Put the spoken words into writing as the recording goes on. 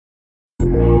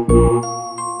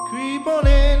Creep on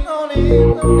in, on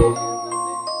in, on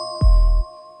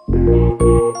in.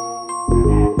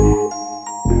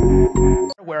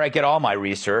 Where I get all my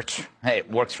research. Hey, it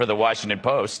works for the Washington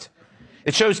Post.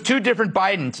 It shows two different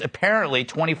Bidens apparently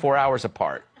 24 hours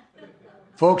apart.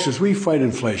 Folks, as we fight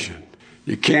inflation,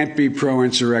 you can't be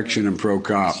pro-insurrection and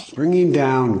pro-cop. Bringing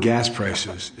down gas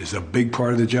prices is a big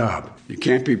part of the job. You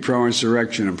can't be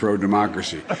pro-insurrection and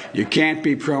pro-democracy. You can't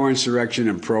be pro-insurrection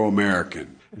and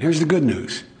pro-American. And here's the good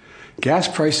news. Gas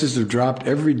prices have dropped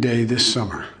every day this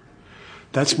summer.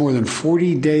 That's more than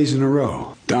 40 days in a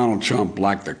row. Donald Trump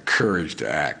lacked the courage to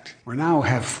act. We now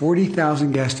have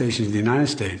 40,000 gas stations in the United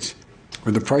States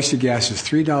where the price of gas is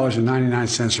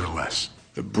 $3.99 or less.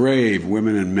 The brave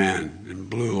women and men in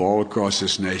blue all across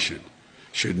this nation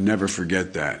should never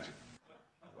forget that.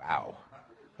 Wow.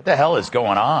 What the hell is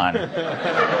going on?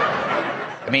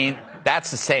 I mean,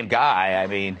 that's the same guy. I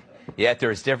mean, yet they're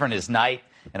as different as night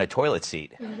and a toilet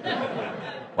seat.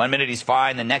 1 minute he's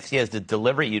fine, the next he has the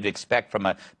delivery you'd expect from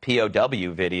a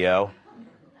POW video.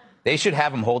 They should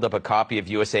have him hold up a copy of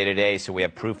USA Today so we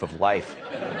have proof of life.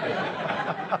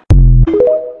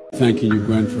 Thanking you,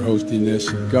 Gwen, for hosting this.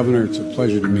 Governor, it's a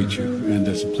pleasure to meet you, and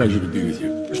it's a pleasure to be with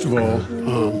you. First of all,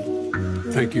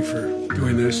 thank you for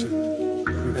doing this, and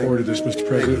looking forward to this, Mr.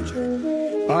 President.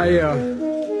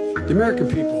 The American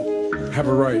people have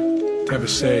a right to have a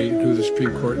say in who the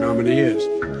Supreme Court nominee is.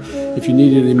 If you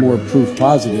need any more proof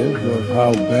positive of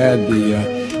how bad the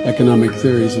economic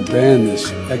theories have banned this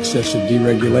excessive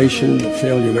deregulation, the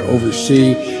failure to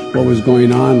oversee what was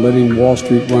going on, letting Wall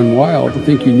Street run wild, I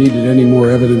think you needed any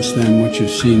more evidence than what you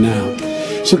see now.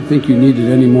 So I think you needed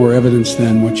any more evidence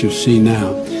than what you see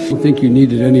now. I think you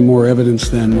needed any more evidence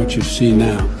than what you see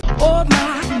now. Oh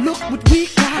my, look what we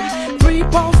got. 3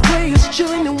 ball players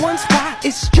chilling in one spot.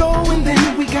 It's Joe and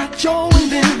then we got Joe and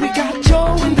then we got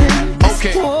Joe and then.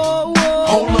 Okay, hold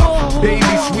up, baby,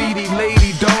 sweetie,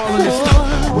 lady, darling, it's the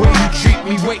way you treat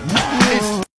me, wait, it's...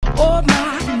 Oh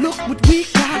my, look what we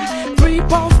got. 3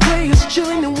 ball players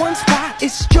chilling in one spot.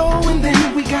 It's Joe and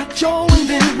then we got Joe and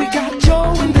then we got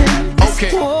Joe and then.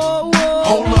 Okay, hold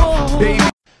up, baby.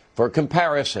 For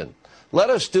comparison,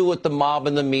 let us do what the mob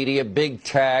and the media, big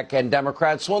tech, and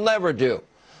Democrats will never do.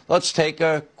 Let's take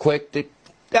a quick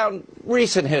down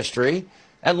recent history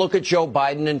and look at Joe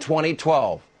Biden in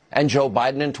 2012 and Joe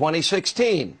Biden in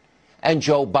 2016 and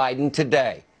Joe Biden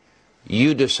today.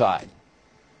 You decide.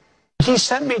 He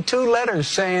sent me 2 letters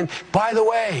saying, by the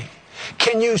way,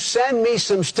 can you send me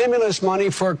some stimulus money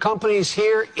for companies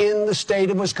here in the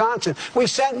state of Wisconsin? We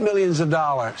sent millions of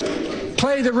dollars.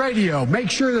 Play the radio.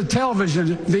 Make sure the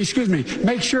television,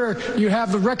 make sure you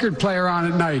have the record player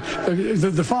on at night.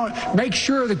 The phone. Make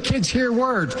sure the kids hear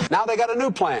words. Now they got a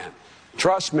new plan.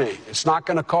 Trust me, it's not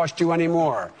going to cost you any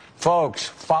more. Folks,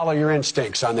 follow your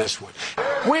instincts on this one.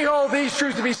 We hold these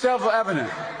truths to be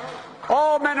self-evident.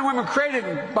 All men and women created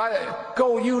by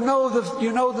you know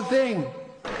the thing.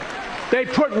 They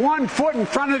put one foot in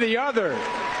front of the other.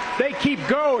 They keep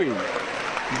going.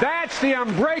 That's the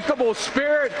unbreakable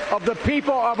spirit of the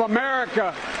people of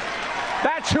America.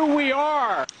 That's who we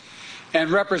are. And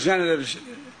Representatives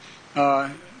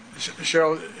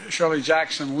Shirley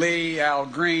Jackson Lee, Al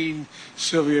Green,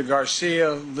 Sylvia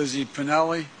Garcia, Lizzie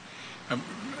Pinelli,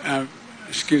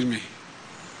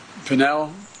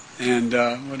 Pinell, and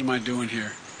what am I doing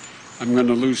here? I'm going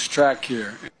to lose track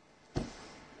here.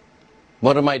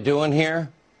 What am I doing here?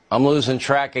 I'm losing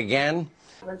track again.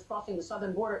 Crossing the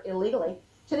southern border illegally,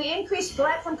 to the increased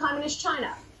threat from communist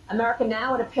China. America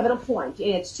now at a pivotal point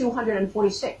in its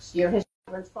 246-year history.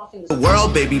 The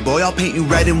world, baby boy, I'll paint you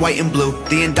red and white and blue.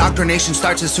 The indoctrination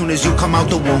starts as soon as you come out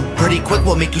the womb. Pretty quick,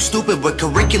 we'll make you stupid with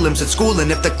curriculums at school.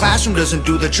 And if the classroom doesn't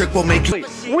do the trick, we'll make you...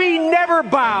 We never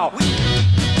bow.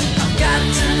 I've got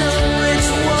to know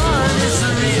which one is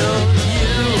the real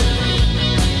you.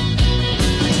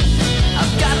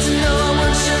 I've got to know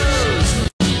what shows.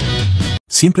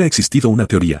 Siempre ha existido una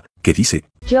teoría que dice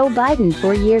Joe Biden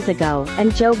 4 years ago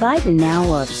and Joe Biden now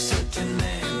looks.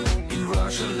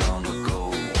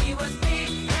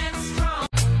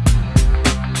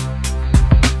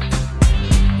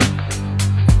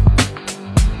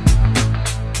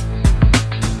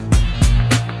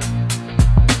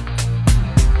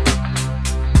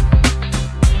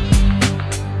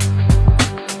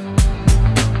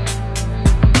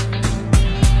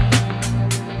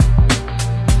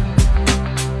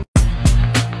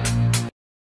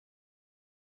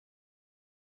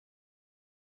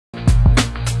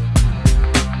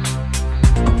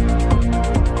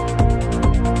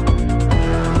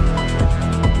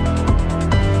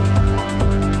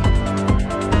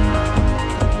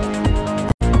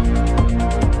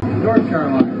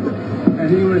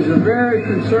 He was a very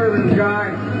conservative guy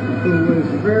who was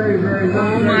very, very...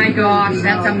 Oh my gosh,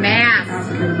 that's a mask.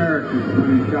 African Americans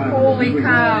when he shot. Holy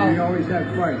cow. He always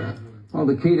had fights. Well,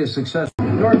 the key to success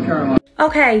in North Carolina.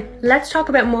 Okay, let's talk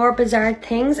about more bizarre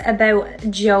things about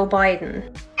Joe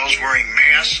Biden. Those wearing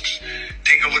masks.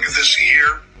 Take a look at this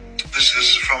here. This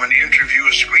is from an interview,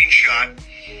 a screenshot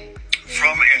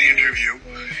from an interview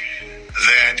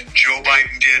that Joe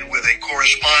Biden did with a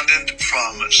correspondent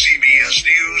from CBS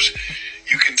News.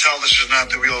 You can tell this is not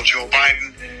the real Joe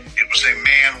Biden. It was a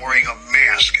man wearing a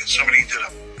mask, and somebody did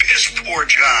a piss poor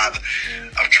job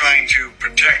of trying to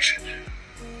protect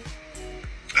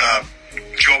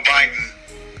Joe Biden.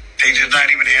 They did not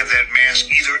even have that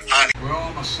mask either on. We're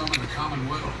all a sum of the common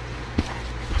will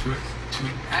to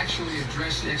actually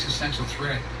address the existential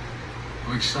threat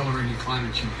of accelerating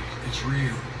climate change. It's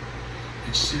real.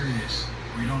 It's serious.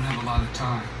 We don't have a lot of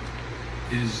time.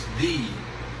 It is the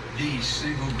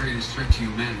single greatest threat to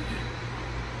humanity.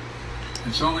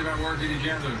 It's only by working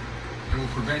together that will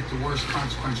prevent the worst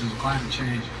consequences of climate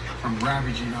change from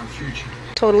ravaging our future.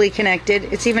 Totally connected.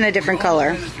 It's even a different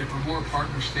color. When more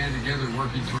partners stand together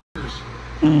working towards.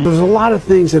 There's a lot of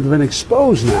things that have been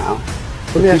exposed now.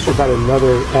 Let me ask you about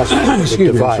another aspect of the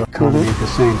divide economy at the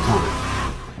same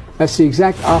time. That's the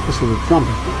exact opposite of Trump.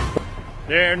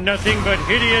 They're nothing but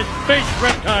hideous space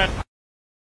reptiles.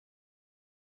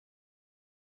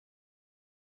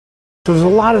 There's a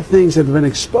lot of things that have been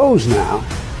exposed now.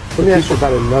 Let me ask you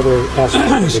about another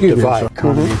aspect of the divide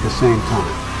economy at the same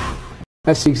time.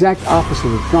 That's the exact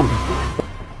opposite of Trump.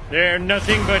 They're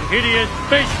nothing but hideous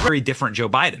space. Very different Joe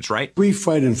Bidens, right? We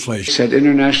fight inflation. It's had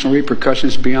international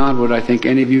repercussions beyond what I think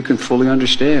any of you can fully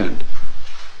understand.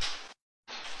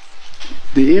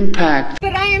 The impact.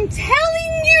 But I am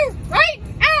telling you right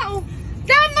now,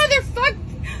 that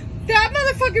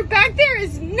motherfucker back there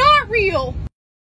is not real.